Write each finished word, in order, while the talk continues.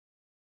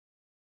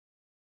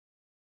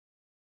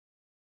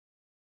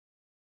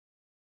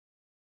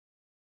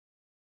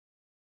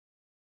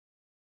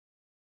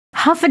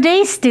Håfa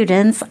Day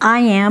students, I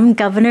am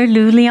Governor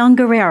Lou Leon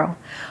Guerrero.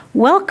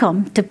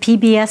 Welcome to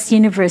PBS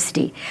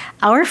University.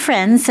 Our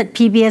friends at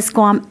PBS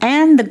Guam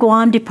and the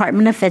Guam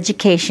Department of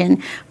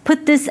Education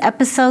put this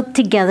episode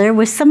together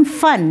with some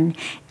fun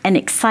and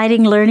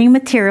exciting learning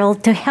material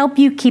to help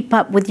you keep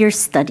up with your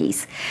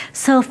studies.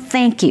 So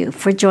thank you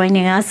for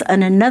joining us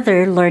on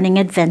another learning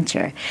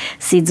adventure.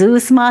 Sidzu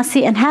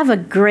Usmasi and have a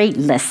great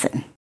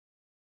lesson.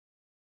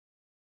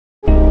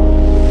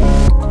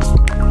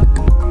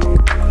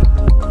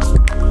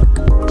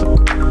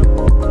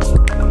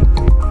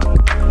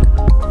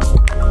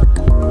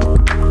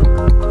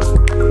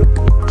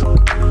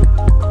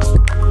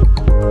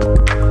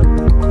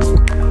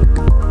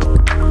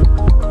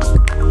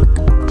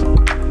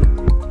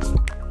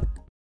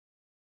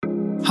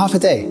 Håfa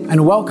Day,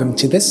 and welcome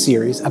to this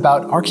series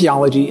about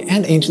archaeology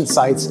and ancient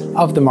sites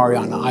of the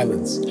Mariana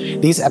Islands.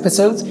 These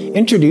episodes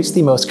introduce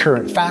the most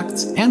current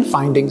facts and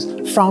findings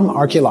from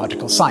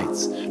archaeological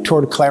sites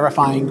toward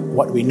clarifying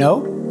what we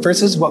know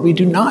versus what we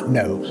do not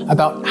know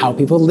about how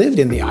people lived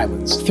in the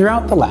islands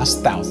throughout the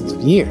last thousands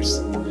of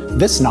years.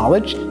 This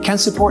knowledge can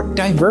support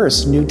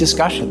diverse new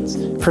discussions,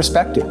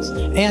 perspectives,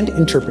 and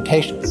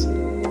interpretations.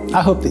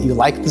 I hope that you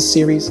like this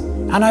series,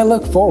 and I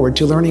look forward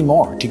to learning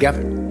more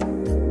together.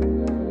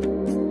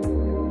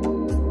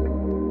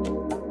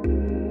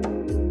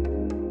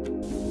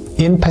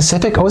 In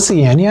Pacific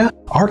Oceania,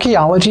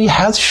 archaeology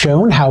has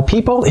shown how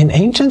people in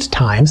ancient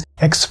times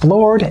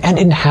explored and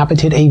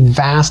inhabited a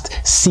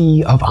vast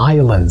sea of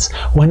islands.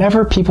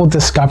 Whenever people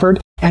discovered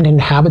and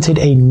inhabited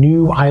a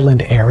new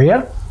island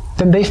area,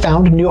 then they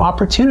found new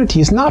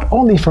opportunities not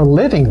only for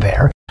living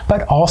there,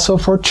 but also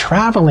for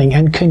traveling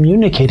and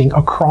communicating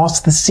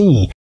across the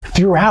sea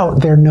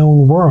throughout their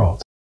known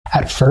world.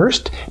 At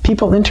first,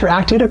 people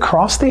interacted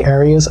across the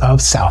areas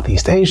of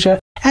Southeast Asia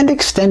and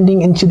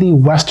extending into the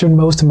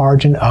westernmost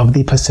margin of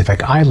the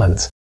Pacific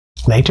Islands.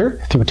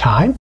 Later, through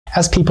time,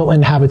 as people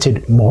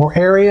inhabited more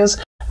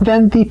areas,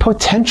 then the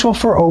potential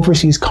for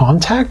overseas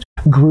contact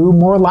grew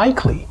more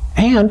likely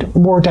and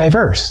more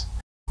diverse.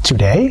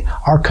 Today,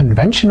 our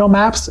conventional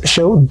maps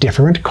show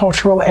different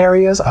cultural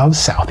areas of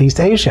Southeast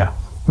Asia,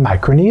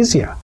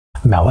 Micronesia,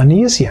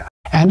 Melanesia,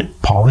 and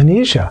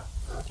Polynesia.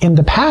 In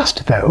the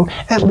past, though,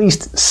 at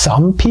least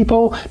some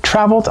people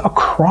traveled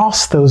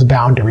across those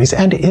boundaries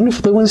and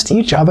influenced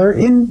each other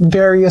in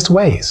various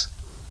ways.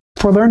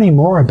 For learning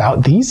more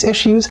about these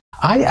issues,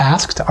 I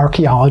asked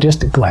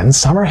archaeologist Glenn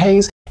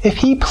Summerhayes if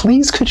he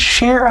please could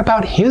share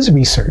about his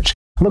research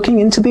looking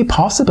into the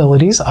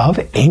possibilities of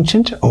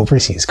ancient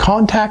overseas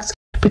contacts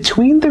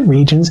between the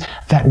regions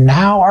that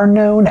now are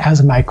known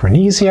as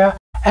Micronesia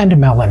and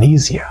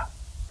Melanesia.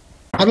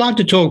 I'd like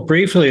to talk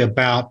briefly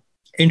about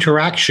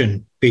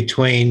interaction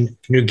between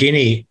New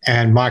Guinea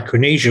and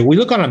Micronesia. We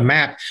look on a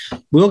map,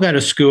 we all go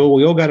to school,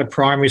 we all go to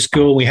primary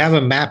school, we have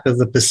a map of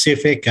the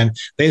Pacific, and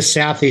there's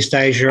Southeast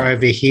Asia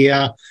over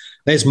here,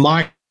 there's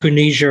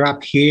Micronesia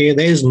up here,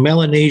 there's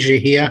Melanesia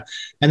here,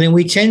 and then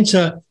we tend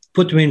to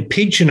put them in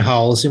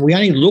pigeonholes and we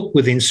only look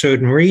within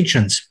certain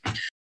regions.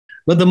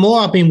 But the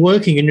more I've been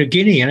working in New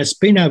Guinea, and it's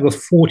been over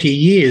 40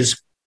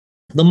 years,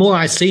 the more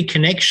I see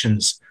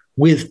connections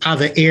with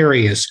other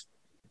areas,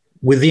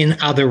 within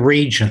other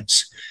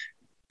regions.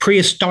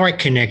 Prehistoric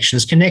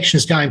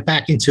connections going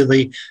back into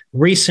the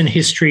recent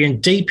history and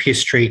deep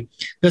history.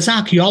 As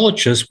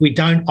archaeologists, we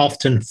don't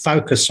often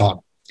focus on.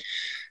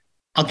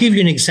 I'll give you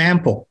an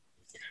example.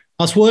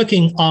 I was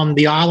working on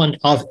the island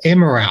of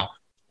Emerald,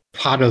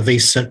 part of the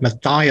St.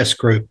 Matthias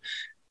group.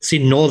 It's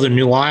in northern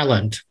New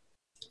Ireland.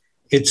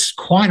 It's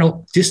quite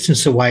a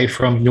distance away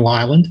from New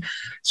Ireland.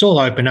 It's all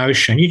open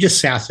ocean. You're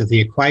just south of the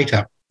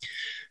equator.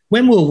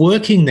 When we were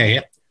working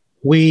there,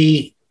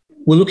 we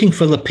were looking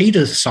for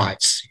lapida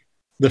sites,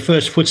 the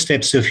first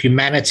footsteps of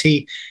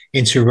humanity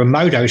into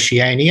remote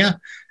Oceania,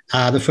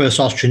 the first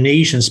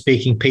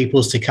Austronesian-speaking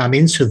peoples to come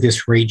into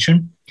this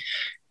region.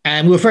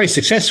 And we were very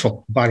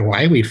successful, by the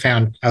way. We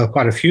found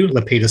quite a few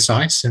lapida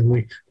sites, and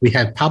we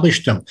have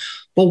published them.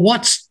 But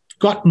what's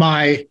got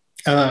my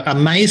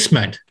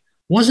amazement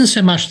wasn't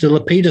so much the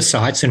lapida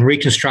sites and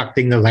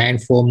reconstructing the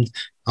landform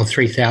of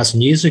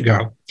 3,000 years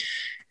ago.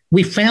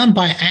 We found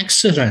by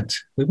accident,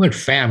 we weren't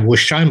found, we were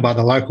shown by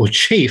the local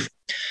chief,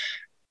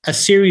 a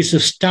series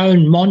of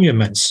stone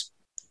monuments,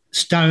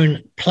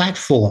 stone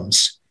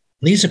platforms.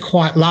 These are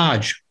quite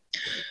large.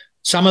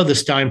 Some of the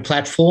stone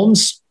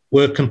platforms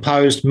were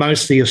composed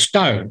mostly of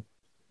stone.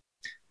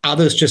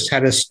 Others just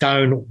had a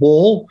stone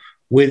wall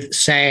with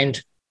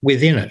sand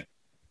within it.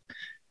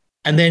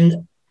 And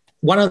then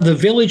one of the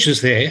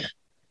villages there,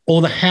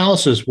 all the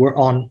houses were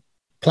on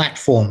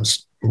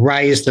platforms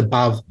raised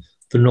above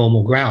the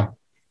normal ground.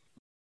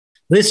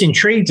 This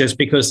intrigued us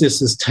because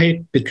this is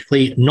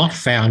typically not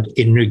found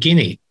in New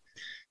Guinea.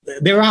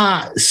 There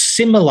are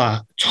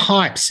similar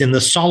types in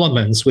the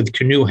Solomons with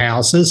canoe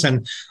houses,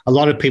 and a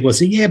lot of people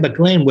say, yeah, but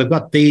Glenn, we've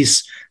got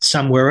these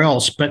somewhere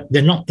else, but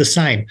they're not the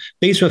same.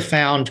 These were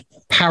found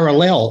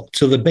parallel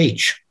to the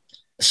beach.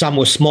 Some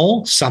were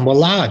small, some were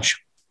large.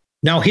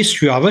 No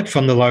history of it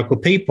from the local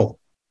people.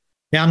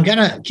 Now, I'm going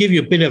to give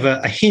you a bit of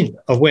a hint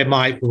of where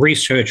my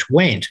research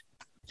went.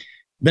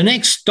 The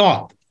next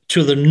stop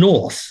to the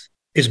north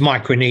is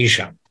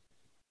Micronesia.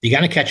 You're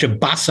going to catch a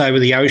bus over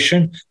the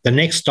ocean. The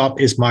next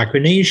stop is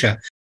Micronesia.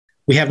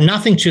 We have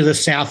nothing to the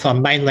south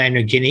on mainland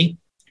New Guinea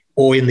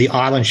or in the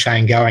island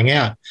chain going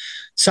out.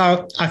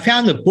 So I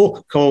found a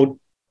book called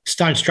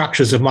Stone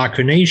Structures of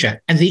Micronesia,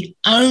 and the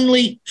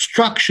only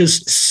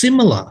structures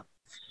similar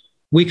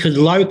we could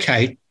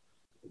locate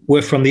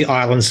were from the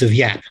islands of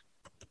Yap.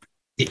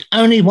 The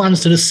only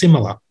ones that are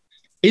similar.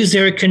 Is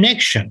there a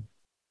connection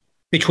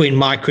between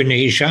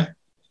Micronesia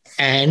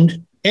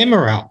and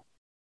Emerald?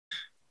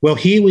 Well,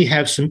 here we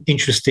have some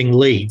interesting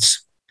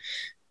leads.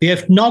 The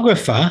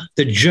ethnographer,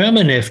 the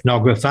German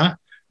ethnographer,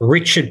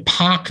 Richard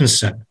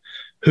Parkinson,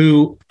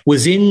 who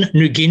was in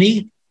New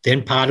Guinea,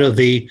 then part of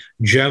the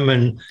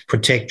German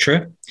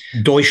protectorate,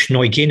 Deutsche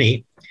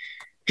Neuguinea,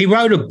 he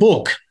wrote a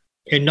book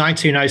in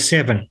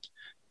 1907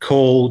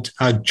 called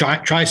 30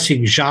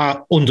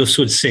 Jahre unter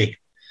Südsee,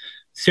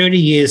 30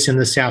 years in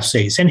the South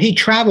Seas. And he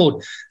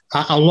traveled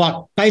a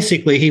lot.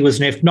 Basically, he was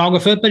an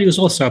ethnographer, but he was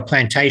also a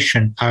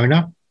plantation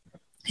owner.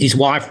 His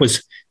wife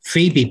was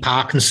Phoebe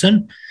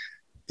Parkinson,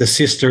 the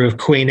sister of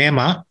Queen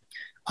Emma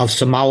of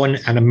Samoan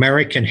and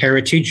American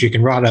heritage. You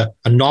can write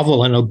a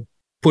novel and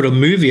put a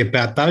movie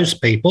about those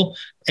people.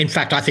 In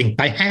fact, I think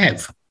they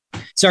have.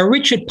 So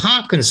Richard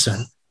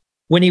Parkinson,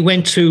 when he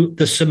went to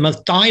the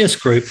Summerhayes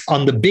group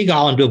on the big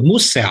island of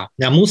Musau.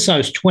 Now, Musau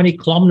is 20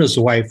 kilometres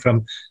away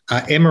from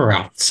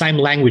Emerald, same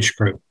language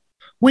group.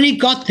 When he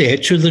got there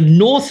to the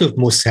north of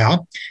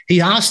Musau, he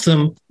asked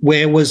them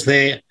where was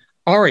their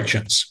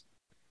origins.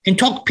 In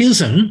Tok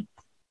Pisin,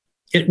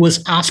 it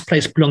was As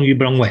Place Blong Yu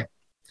Blong.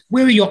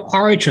 Where are your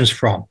origins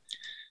from?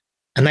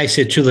 And they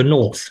said to the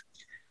north.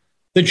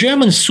 The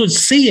German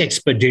Südsee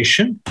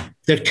expedition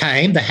that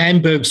came, the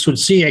Hamburg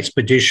Südsee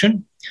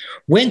expedition,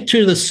 went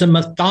to the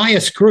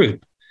Summerhayes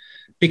group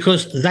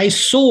because they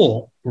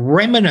saw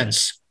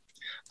remnants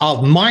of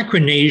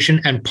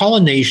Micronesian and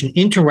Polynesian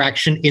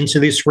interaction into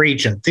this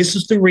region. This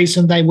is the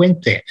reason they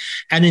went there.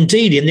 And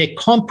indeed, in their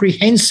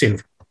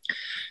comprehensive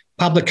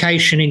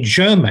publication in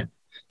German,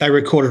 they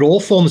recorded all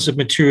forms of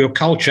material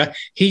culture.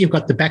 Here you've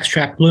got the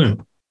backstrap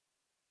loom,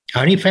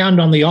 only found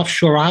on the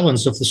offshore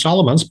islands of the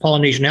Solomons,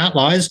 Polynesian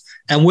outliers,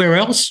 and where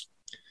else?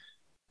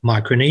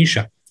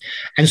 Micronesia.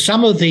 And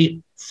some of the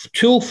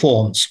tool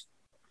forms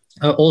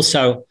are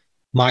also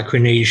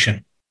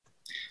Micronesian.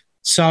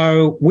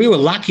 So we were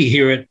lucky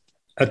here at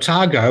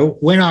Otago.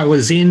 When I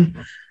was in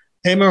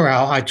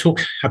Emerald, I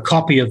took a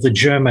copy of the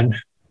German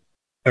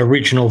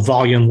original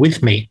volume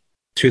with me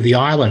to the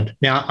island.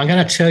 Now, I'm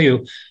going to tell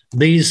you,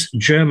 these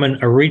German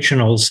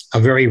originals are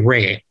very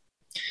rare.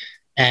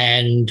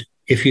 And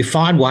if you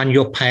find one,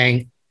 you're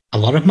paying a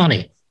lot of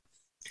money,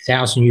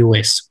 1,000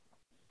 US.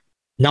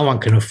 No one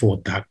can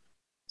afford that.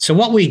 So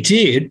what we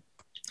did,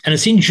 and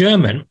it's in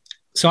German,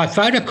 so I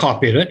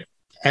photocopied it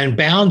and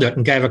bound it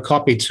and gave a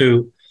copy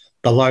to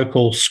the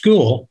local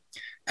school.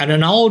 And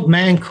an old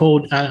man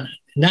called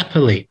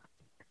Napoli,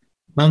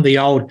 one of the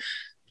old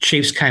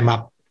chiefs, came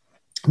up.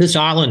 This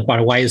island, by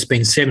the way, has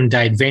been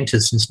Seven-Day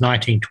Adventist since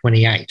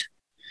 1928.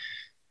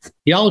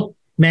 The old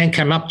man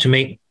came up to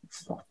me.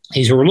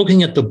 He's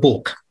looking at the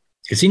book.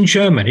 It's in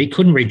German. He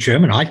couldn't read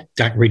German. I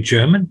don't read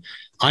German.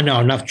 I know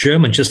enough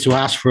German just to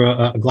ask for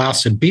a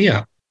glass of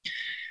beer.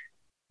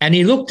 And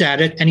he looked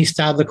at it and he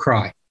started to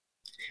cry.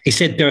 He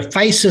said, there are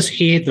faces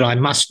here that I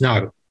must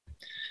know.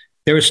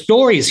 There are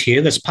stories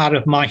here that's part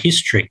of my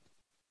history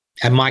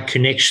and my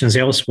connections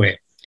elsewhere,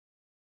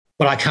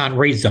 but I can't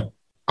read them.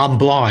 I'm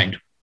blind.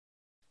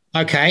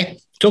 Okay,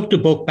 took the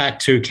book back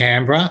to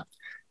Canberra.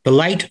 The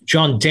late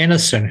John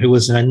Dennison, who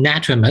was an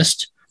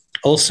anatomist,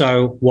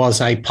 also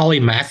was a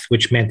polymath,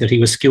 which meant that he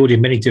was skilled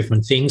in many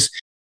different things,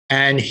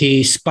 and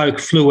he spoke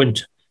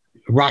fluent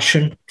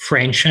Russian,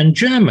 French, and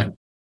German.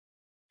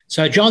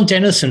 So John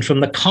Dennison, from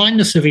the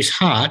kindness of his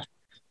heart,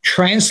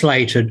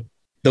 translated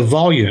the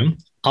volume.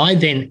 I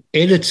then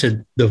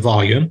edited the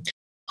volume.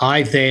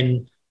 I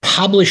then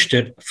published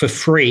it for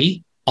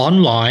free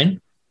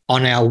online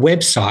on our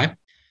website,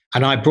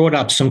 and I brought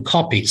up some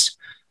copies.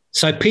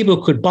 So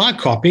people could buy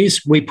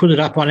copies. We put it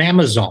up on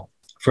Amazon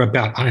for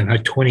about, I don't know,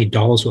 $20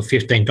 or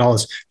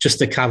 $15 just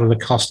to cover the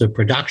cost of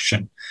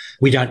production.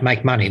 We don't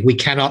make money. We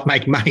cannot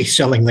make money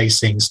selling these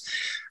things.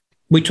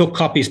 We took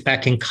copies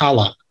back in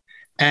colour.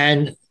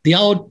 And the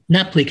old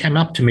Napoli came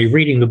up to me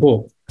reading the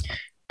book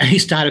and he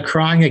started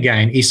crying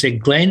again. He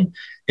said, Glenn,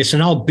 it's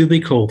an old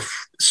biblical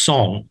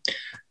song.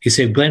 He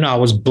said, Glenn, I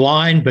was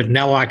blind, but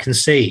now I can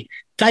see.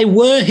 They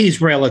were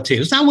his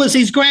relatives. That was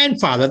his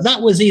grandfather.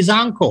 That was his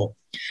uncle.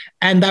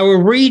 And they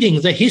were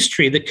reading the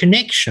history, the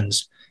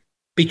connections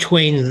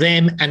between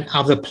them and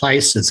other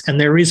places. And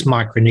there is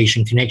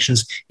Micronesian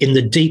connections in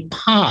the deep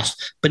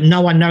past, but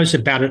no one knows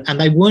about it. And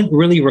they weren't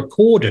really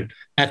recorded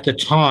at the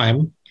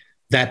time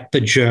that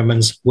the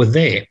Germans were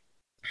there.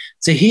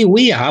 So here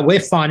we are, we're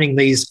finding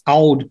these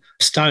old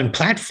stone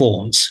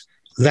platforms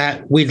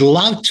that we'd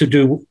love to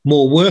do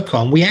more work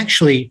on. We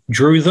actually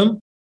drew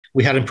them.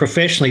 We had them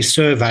professionally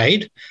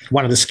surveyed,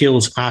 one of the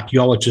skills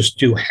archaeologists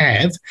do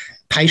have.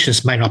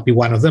 Patience may not be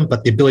one of them,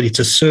 but the ability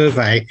to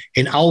survey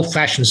in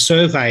old-fashioned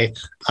survey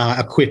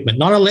equipment,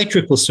 not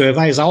electrical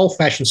surveys,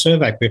 old-fashioned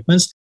survey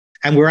equipment.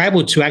 And we're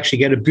able to actually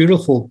get a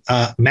beautiful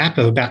map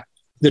of about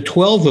the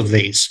 12 of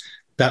these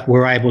that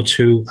we're able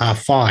to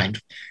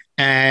find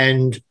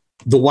and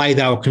the way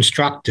they were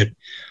constructed.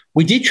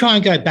 We did try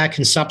and go back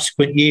in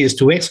subsequent years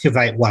to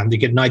excavate one to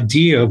get an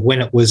idea of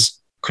when it was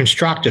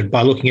constructed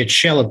by looking at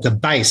shell at the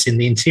base in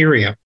the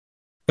interior.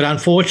 But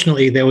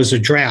unfortunately, there was a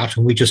drought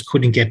and we just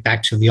couldn't get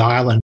back to the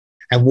island,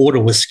 and water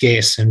was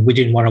scarce and we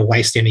didn't want to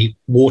waste any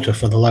water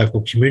for the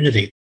local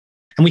community.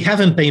 And we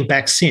haven't been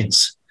back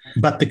since,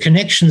 but the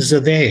connections are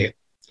there.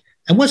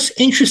 And what's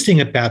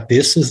interesting about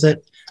this is that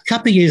a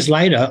couple of years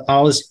later, I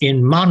was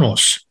in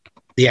Manus,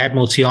 the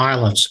Admiralty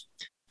Islands,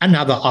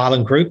 another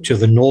island group to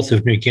the north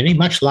of New Guinea,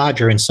 much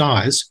larger in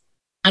size.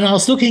 And I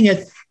was looking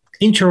at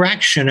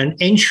interaction and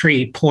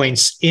entry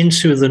points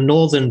into the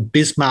northern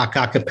Bismarck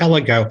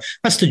archipelago.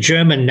 That's the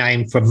German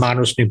name for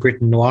Manus, New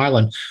Britain, New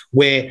Ireland,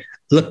 where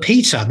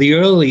Lapita, the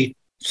early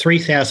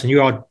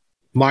 3,000-year-old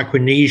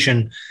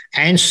Micronesian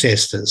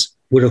ancestors,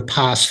 would have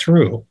passed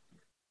through.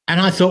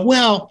 And I thought,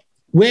 well,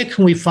 where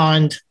can we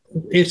find?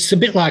 It's a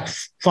bit like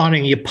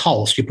finding your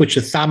pulse. You put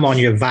your thumb on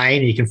your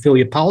vein, you can feel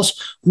your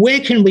pulse.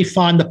 Where can we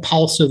find the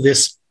pulse of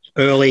this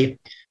early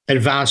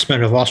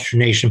advancement of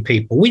Austronesian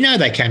people? We know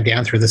they came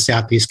down through the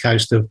southeast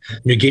coast of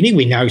New Guinea.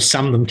 We know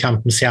some of them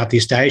come from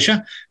Southeast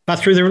Asia. But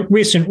through the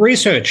recent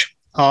research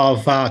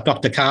of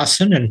Dr.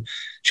 Carson and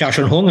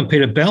Xiaoshun Hung and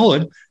Peter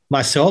Bellwood,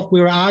 myself,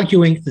 we were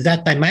arguing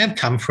that they may have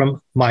come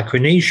from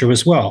Micronesia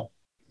as well.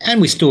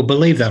 And we still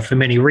believe that for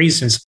many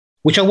reasons,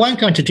 which I won't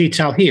go into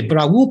detail here, but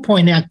I will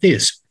point out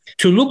this.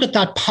 To look at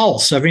that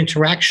pulse of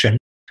interaction,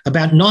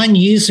 about 9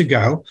 years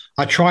ago,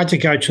 I tried to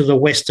go to the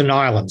Western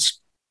Islands.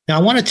 Now,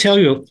 I want to tell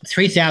you,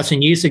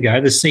 3,000 years ago,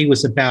 the sea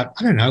was about,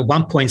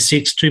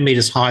 1.6, 2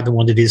 meters higher than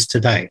what it is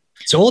today.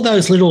 So all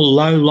those little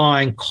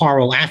low-lying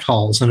coral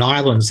atolls and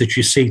islands that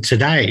you see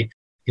today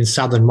in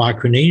southern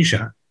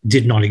Micronesia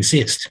did not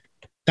exist.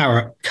 They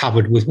were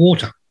covered with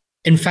water.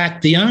 In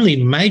fact, the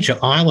only major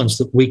islands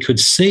that we could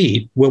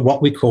see were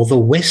what we call the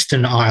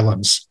Western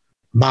Islands,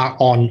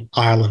 Mar-on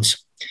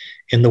Islands,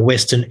 in the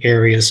western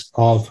areas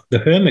of the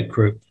Hermit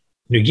Group,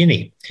 New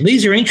Guinea.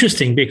 These are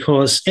interesting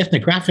because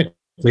ethnographically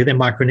they're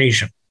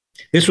Micronesian.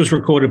 This was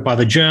recorded by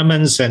the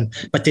Germans,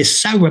 but they're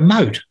so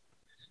remote.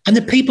 And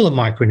the people are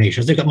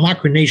Micronesians. They've got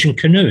Micronesian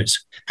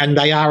canoes, and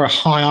they are a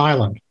high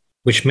island,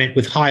 which meant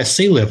with higher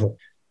sea level.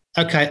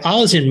 Okay, I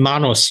was in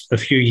Manus a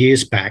few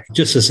years back,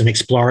 just as an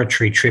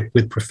exploratory trip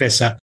with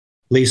Professor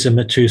Lisa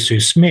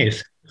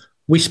Matusu-Smith.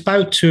 We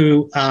spoke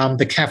to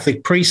the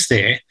Catholic priest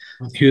there,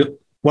 who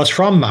was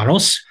from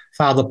Manus,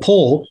 Father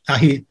Paul.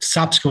 He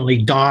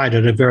subsequently died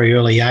at a very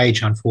early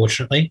age,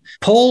 unfortunately.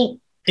 Paul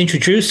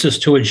introduced us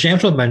to a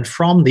gentleman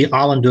from the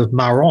island of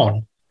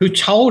Mar-on who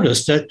told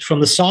us that from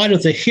the side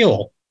of the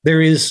hill,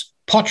 there is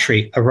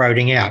pottery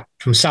eroding out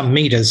from some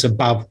meters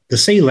above the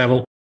sea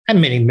level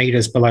and many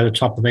meters below the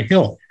top of the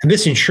hill. And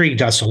this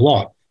intrigued us a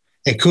lot.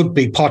 It could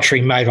be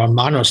pottery made on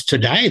Manus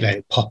today.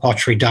 That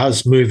pottery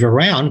does move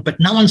around, but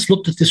no one's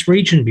looked at this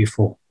region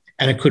before,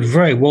 and it could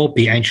very well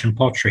be ancient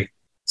pottery.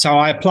 So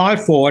I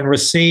applied for and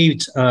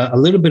received a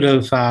little bit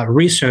of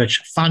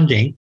research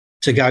funding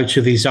to go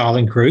to these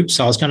island groups.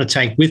 I was going to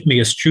take with me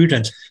a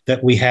student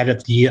that we had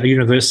at the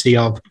University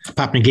of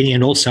Papua New Guinea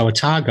and also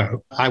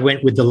Otago. I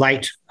went with the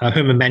late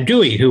Herman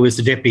Mandui, who was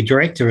the deputy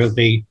director of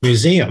the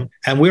museum.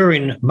 And we were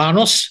in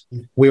Manus.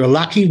 We were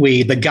lucky.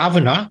 The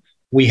governor,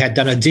 we had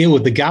done a deal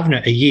with the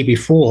governor a year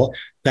before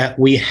that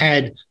we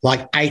had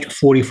like 8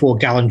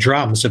 44-gallon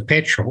drums of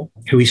petrol,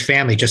 who his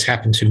family just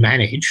happened to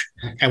manage.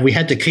 And we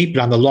had to keep it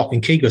under lock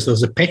and key because there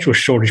was a petrol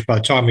shortage by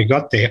the time we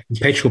got there.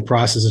 Petrol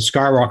prices had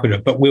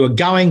skyrocketed. But we were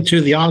going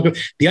to the island.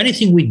 The only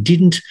thing we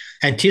didn't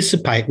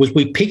anticipate was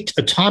we picked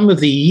a time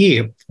of the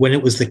year when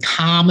it was the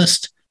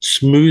calmest,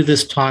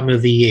 smoothest time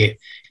of the year.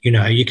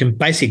 You can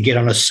basically get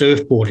on a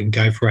surfboard and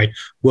go for it.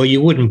 Well,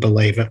 you wouldn't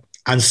believe it.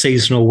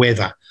 Unseasonal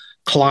weather.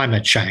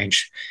 Climate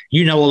change.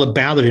 You know all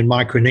about it in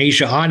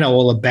Micronesia. I know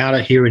all about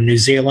it here in New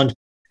Zealand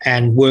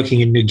and working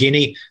in New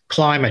Guinea.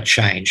 Climate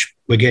change.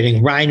 We're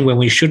getting rain when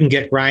we shouldn't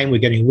get rain. We're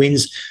getting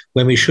winds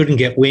when we shouldn't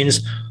get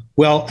winds.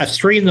 Well, at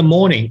 3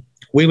 a.m,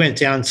 we went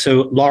down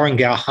to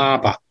Lorengau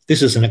Harbour.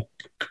 This is an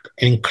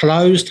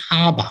enclosed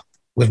harbour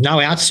with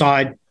no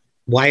outside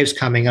waves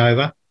coming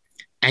over,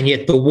 and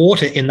yet the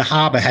water in the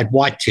harbour had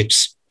white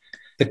tips.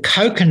 The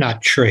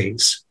coconut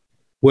trees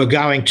were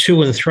going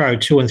to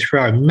and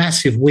fro,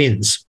 massive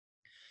winds.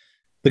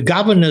 The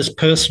governor's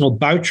personal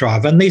boat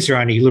driver, and these are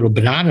only little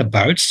banana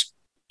boats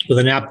with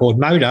an outboard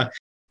motor,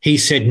 he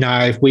said,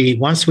 no,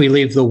 once we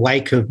leave the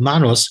wake of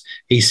Manus,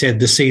 he said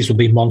the seas will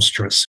be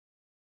monstrous.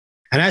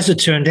 And as it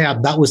turned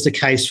out, that was the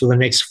case for the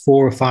next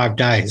 4 or 5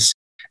 days.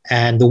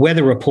 And the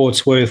weather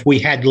reports were if we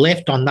had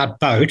left on that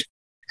boat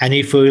and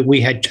if we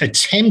had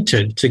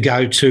attempted to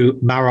go to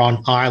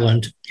Mar-on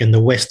Island in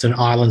the Western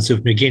Islands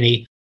of New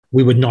Guinea,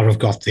 we would not have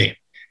got there.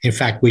 In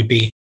fact, we'd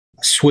be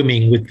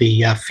swimming with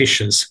the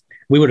fishes.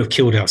 We would have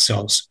killed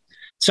ourselves.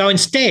 So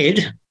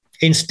instead,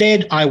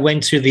 I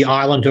went to the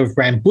island of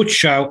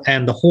Rambucho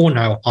and the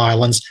Horno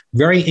Islands.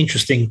 Very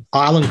interesting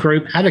island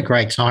group. Had a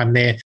great time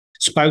there.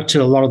 Spoke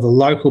to a lot of the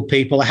local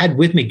people. I had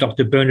with me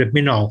Dr. Bernard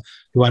Minol,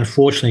 who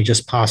unfortunately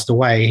just passed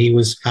away.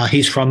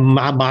 He's from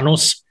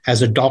Manos,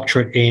 has a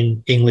doctorate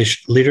in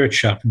English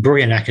literature,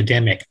 brilliant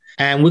academic.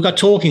 And we got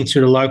talking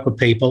to the local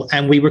people,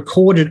 and we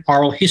recorded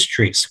oral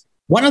histories.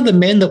 One of the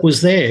men that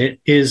was there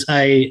is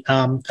a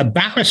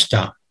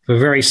barrister for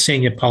very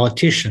senior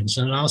politicians.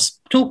 And I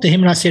talked to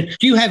him and I said,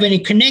 do you have any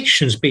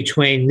connections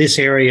between this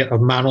area of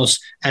Manos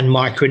and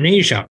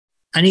Micronesia?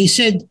 And he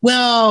said,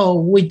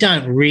 well, we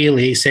don't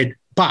really. He said,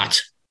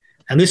 but,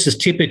 and this is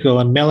typical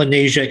in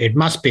Melanesia, it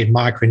must be in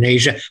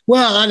Micronesia.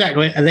 Well, I don't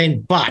know. And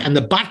then but, and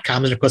the but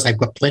comes, and of course, they've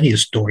got plenty of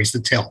stories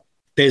to tell.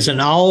 There's an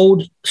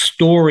old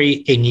story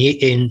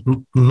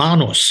in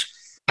Manos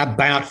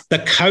about the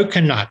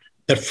coconut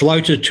that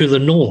floated to the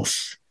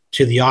north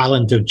to the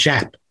island of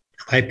Jap.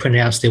 They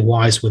pronounced their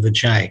Y's with a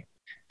J.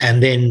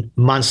 And then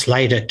months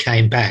later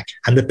came back.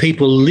 And the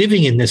people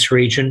living in this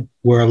region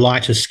were a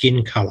lighter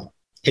skin colour.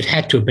 It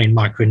had to have been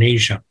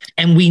Micronesia.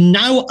 And we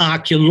know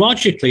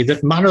archaeologically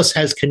that Manos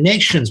has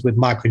connections with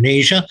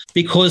Micronesia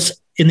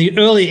because in the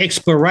early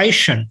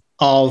exploration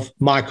of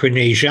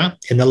Micronesia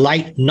in the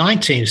late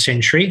 19th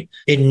century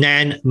in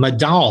Nan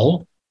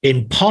Madol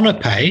in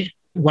Ponape,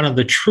 one of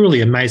the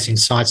truly amazing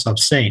sites I've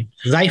seen,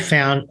 they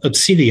found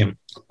obsidian,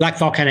 black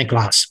volcanic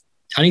glass,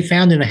 only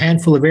found in a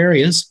handful of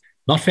areas,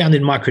 not found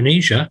in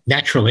Micronesia,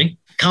 naturally.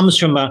 Comes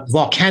from a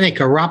volcanic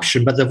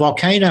eruption, but the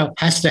volcano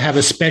has to have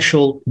a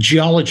special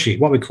geology,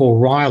 what we call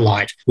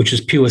rhyolite, which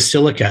is pure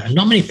silica. And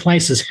not many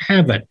places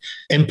have it.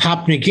 In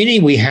Papua New Guinea,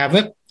 we have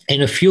it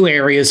in a few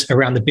areas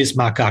around the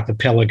Bismarck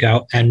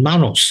Archipelago and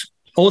Manos,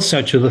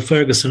 also to the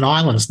Ferguson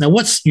Islands. Now,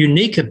 what's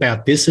unique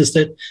about this is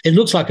that it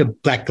looks like a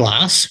black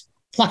glass,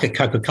 like a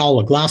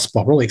Coca-Cola glass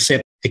bottle,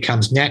 except it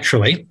comes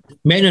naturally.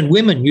 Men and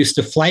women used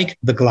to flake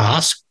the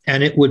glass,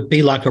 and it would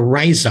be like a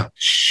razor,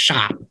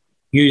 sharp,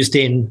 used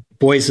in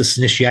boys'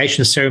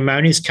 initiation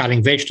ceremonies,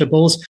 cutting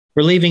vegetables,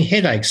 relieving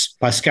headaches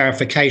by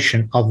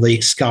scarification of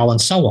the skull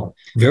and so on.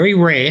 Very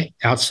rare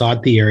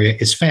outside the area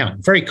is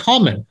found. Very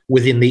common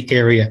within the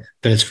area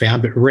that it's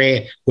found, but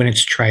rare when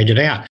it's traded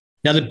out.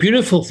 Now, the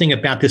beautiful thing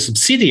about this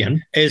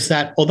obsidian is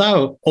that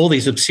although all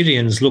these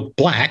obsidians look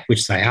black,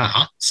 which they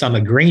are, some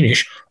are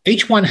greenish,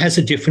 each one has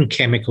a different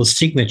chemical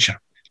signature.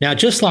 Now,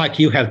 just like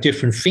you have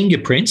different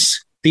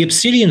fingerprints, the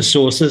obsidian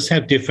sources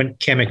have different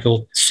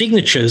chemical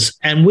signatures,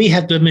 and we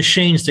have the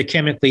machines to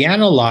chemically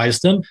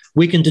analyze them.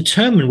 We can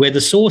determine where the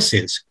source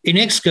is. In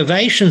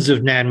excavations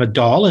of Nan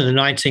Madol in the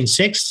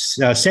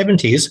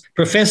 1970s,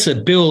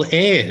 Professor Bill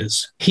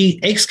Ayres, he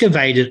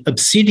excavated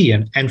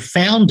obsidian and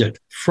found it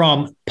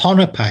from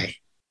Ponape,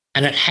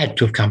 and it had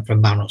to have come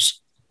from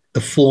Manos,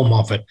 the form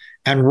of it.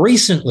 And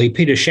recently,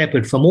 Peter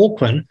Shepherd from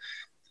Auckland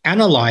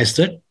analyzed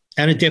it,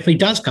 and it definitely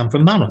does come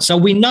from Manos. So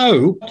we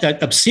know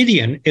that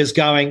obsidian is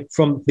going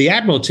from the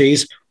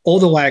Admiralties all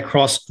the way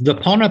across the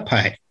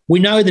Ponape. We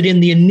know that in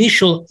the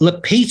initial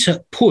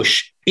Lapita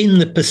push in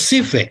the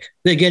Pacific,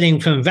 they're getting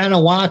from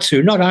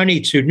Vanuatu, not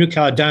only to New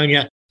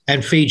Caledonia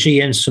and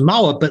Fiji and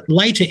Samoa, but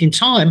later in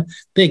time,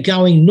 they're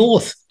going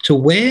north to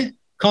where?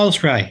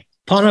 Cosray,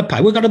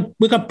 Ponape.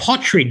 We've got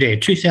pottery there,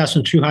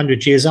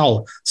 2,200 years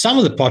old. Some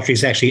of the pottery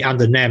is actually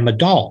under Nan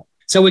Madol.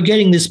 So we're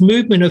getting this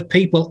movement of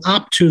people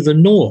up to the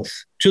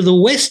north. To the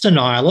Western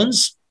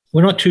Islands,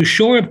 we're not too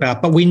sure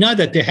about, but we know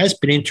that there has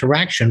been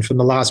interaction from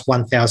the last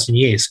 1,000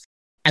 years.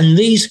 And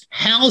these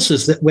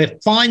houses that we're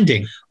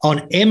finding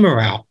on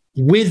Emerald,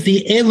 with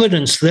the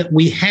evidence that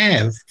we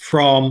have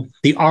from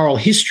the oral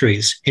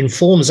histories,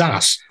 informs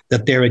us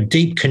that there are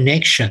deep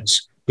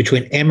connections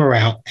between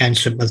Emerald and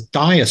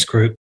Summerhayes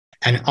group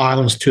and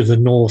islands to the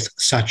north,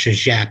 such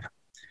as Yap.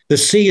 The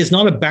sea is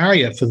not a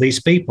barrier for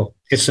these people.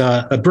 It's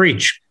a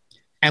bridge.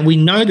 And we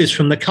know this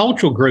from the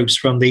cultural groups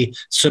from the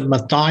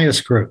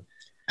Summerhayes group.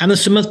 And the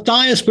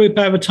Summerhayes group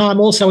over time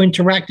also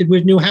interacted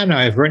with New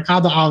Hanover and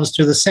other islands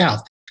to the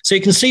south. So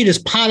you can see it as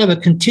part of a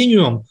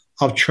continuum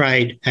of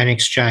trade and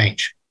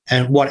exchange.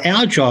 And what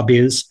our job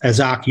is as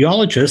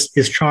archaeologists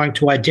is trying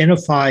to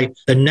identify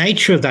the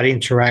nature of that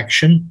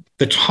interaction,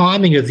 the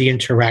timing of the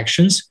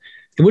interactions.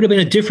 It would have been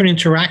a different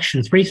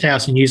interaction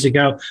 3,000 years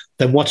ago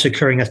than what's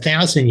occurring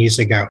 1,000 years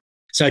ago.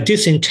 So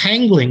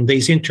disentangling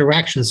these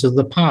interactions of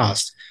the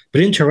past. But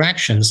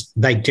interactions,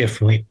 they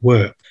definitely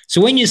were. So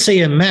when you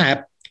see a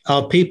map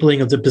of peopling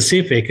of the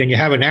Pacific and you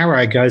have an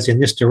arrow goes in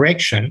this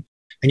direction,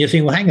 and you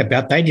think, well, hang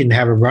about, they didn't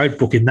have a road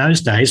book in those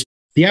days.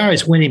 The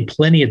arrows went in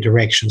plenty of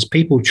directions.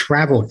 People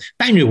traveled.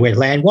 They knew where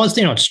land was.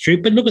 They're not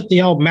stupid. Look at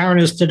the old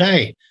mariners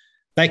today.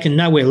 They can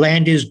know where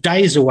land is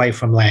days away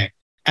from land.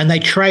 And they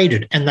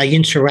traded and they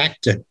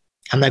interacted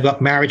and they got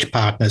marriage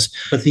partners.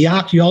 But the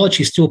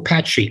archaeology is still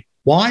patchy.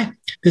 Why?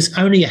 There's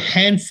only a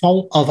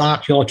handful of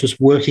archaeologists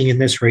working in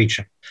this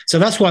region. So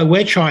that's why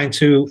we're trying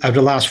to, over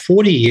the last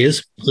 40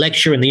 years,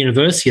 lecture in the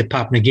University of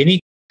Papua New Guinea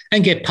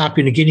and get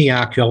Papua New Guinea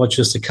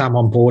archaeologists to come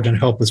on board and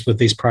help us with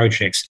these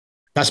projects.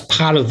 That's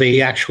part of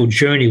the actual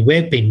journey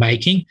we've been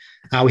making.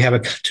 We have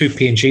 2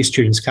 PNG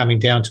students coming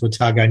down to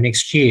Otago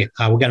next year.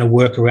 We're going to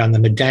work around the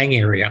Madang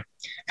area.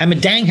 And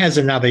Madang has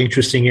another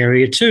interesting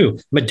area too.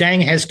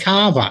 Madang has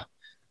kava.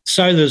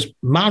 So there's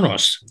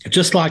manos,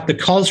 just like the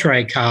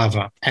Cosray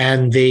kava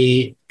and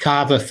the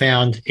kava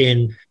found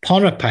in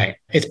Ponape.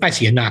 It's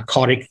basically a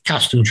narcotic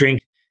custom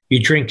drink.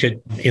 You drink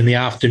it in the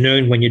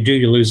afternoon. When you do,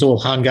 you lose all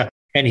hunger.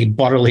 Any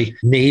bodily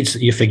needs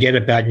you forget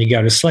about and you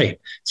go to sleep.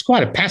 It's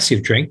quite a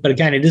passive drink, but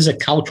again, it is a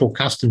cultural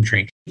custom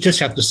drink. You just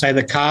have to say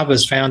the kava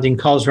is found in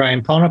Cosray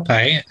and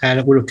Ponape, and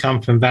it would have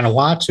come from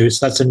Vanuatu.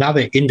 So that's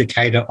another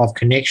indicator of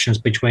connections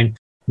between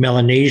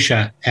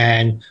Melanesia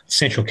and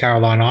Central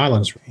Caroline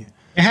Islands.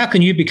 How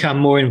can you become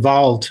more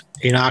involved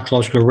in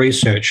archaeological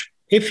research?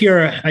 If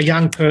you're a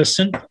young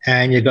person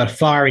and you've got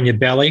fire in your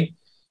belly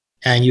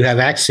and you have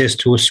access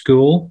to a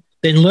school,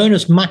 then learn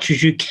as much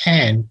as you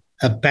can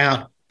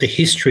about the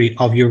history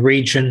of your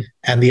region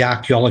and the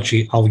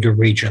archaeology of your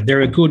region.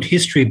 There are good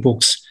history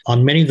books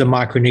on many of the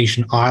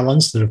Micronesian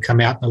islands that have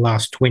come out in the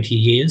last 20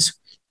 years.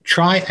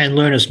 Try and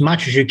learn as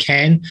much as you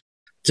can.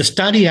 To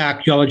study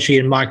archaeology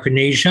in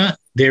Micronesia,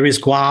 there is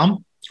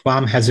Guam.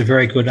 Guam has a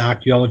very good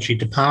archaeology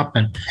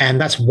department, and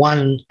that's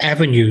one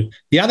avenue.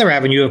 The other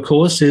avenue, of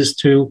course, is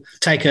to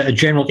take a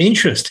general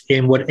interest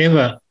in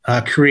whatever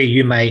career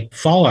you may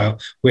follow,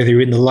 whether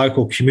you're in the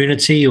local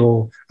community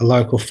or a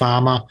local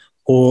farmer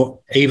or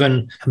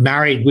even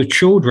married with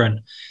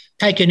children.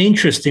 Take an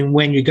interest in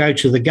when you go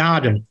to the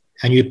garden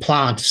and you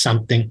plant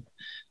something.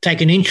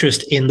 Take an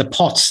interest in the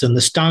pots and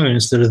the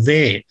stones that are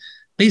there.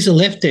 These are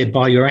left there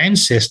by your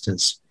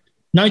ancestors.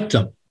 Note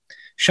them.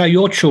 Show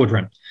your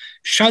children.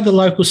 Show the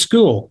local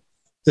school,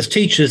 the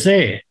teachers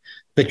there,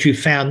 that you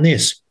found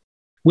this.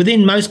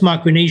 Within most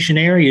Micronesian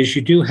areas,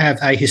 you do have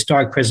a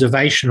historic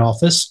preservation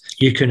office.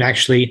 You can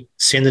actually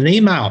send an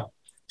email,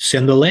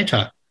 send a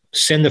letter,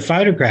 send the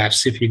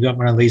photographs if you've got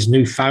one of these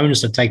new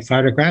phones that take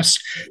photographs.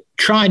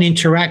 Try and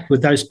interact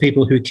with those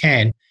people who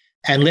can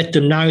and let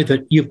them know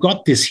that you've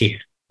got this here.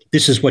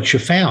 This is what you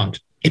found.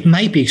 It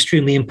may be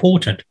extremely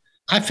important.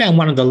 I found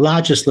one of the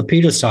largest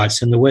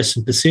lepidosites in the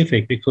Western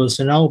Pacific because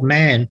an old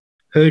man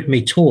heard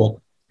me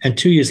talk, and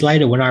 2 years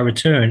later when I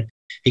returned,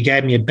 he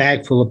gave me a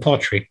bag full of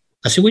pottery.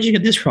 I said, where'd you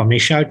get this from? And he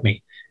showed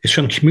me. It's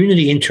from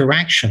community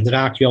interaction that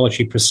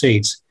archaeology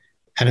proceeds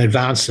and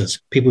advances.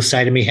 People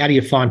say to me, how do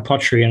you find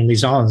pottery on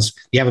these islands?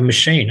 You have a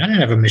machine. I don't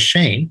have a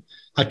machine.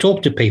 I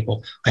talk to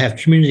people. I have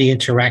community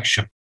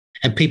interaction,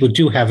 and people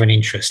do have an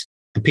interest,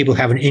 and people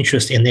have an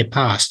interest in their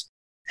past,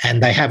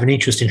 and they have an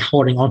interest in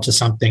holding on to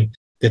something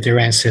that their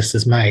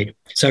ancestors made.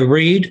 So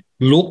read,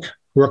 look,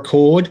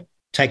 record,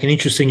 take an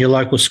interest in your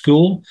local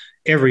school.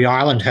 Every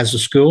island has a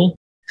school,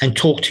 and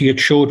talk to your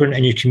children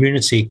and your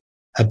community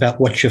about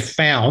what you've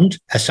found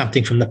as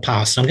something from the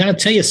past. So I'm going to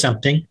tell you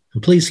something,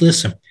 and please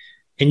listen.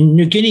 In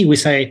New Guinea, we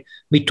say,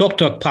 we talk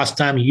to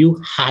pastam,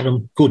 you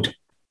hadam good.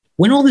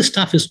 When all this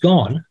stuff is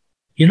gone,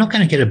 you're not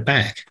going to get it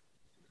back.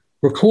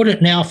 Record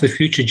it now for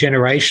future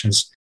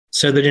generations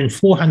so that in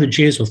 400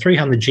 years or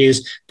 300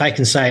 years, they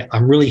can say,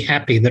 I'm really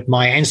happy that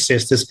my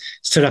ancestors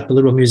set up a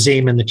little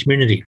museum in the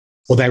community,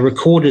 or they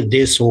recorded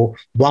this, or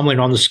one went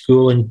on to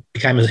school and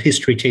became a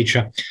history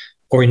teacher,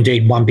 or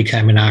indeed one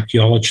became an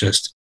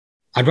archaeologist.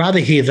 I'd rather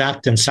hear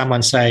that than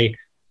someone say,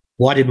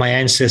 why did my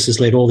ancestors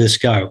let all this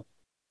go?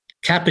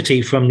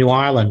 Kapiti from New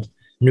Ireland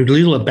knew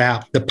little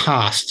about the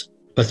past,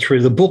 but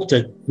through the book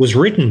that was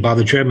written by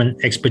the German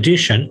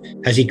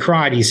expedition, as he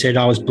cried, he said,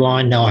 I was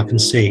blind, now I can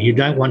see. You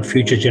don't want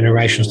future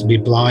generations to be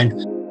blind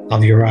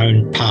of your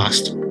own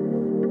past.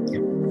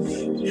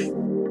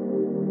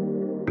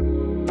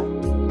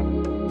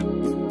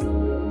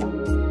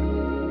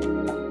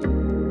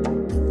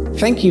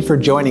 Thank you for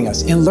joining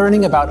us in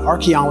learning about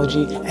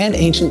archaeology and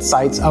ancient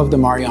sites of the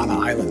Mariana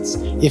Islands.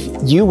 If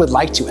you would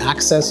like to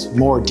access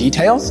more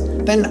details,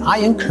 then I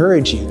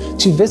encourage you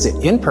to visit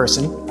in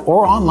person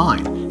or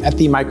online at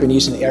the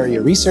Micronesian Area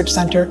Research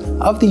Center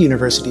of the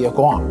University of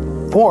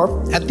Guam,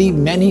 or at the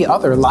many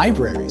other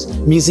libraries,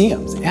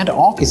 museums, and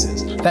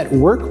offices that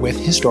work with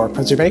historic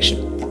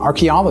preservation,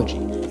 archaeology,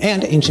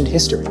 and ancient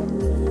history.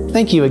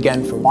 Thank you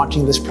again for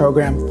watching this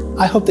program.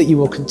 I hope that you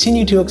will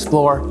continue to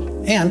explore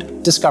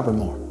and discover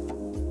more.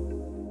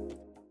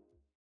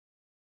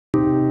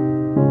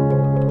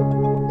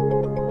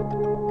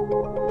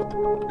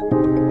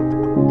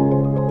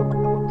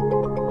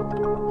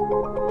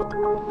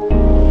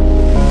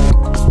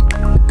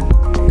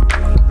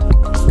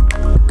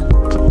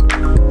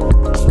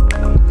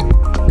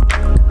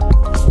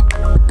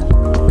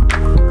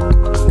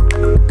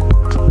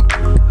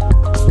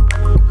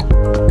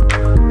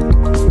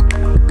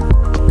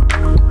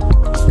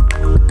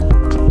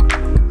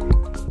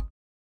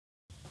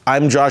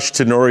 I'm Josh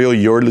Tenorio,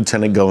 your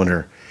Lieutenant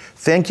Governor.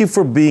 Thank you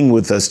for being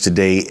with us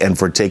today and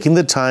for taking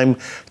the time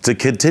to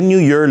continue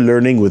your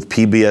learning with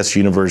PBS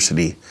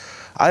University.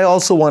 I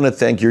also want to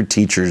thank your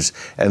teachers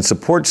and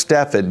support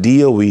staff at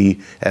DOE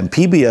and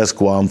PBS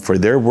Guam for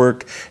their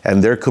work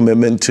and their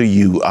commitment to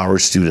you, our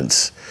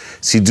students.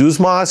 Si Dus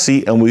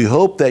Ma'asi, and we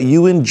hope that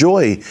you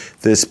enjoy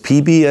this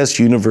PBS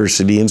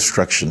University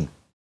instruction.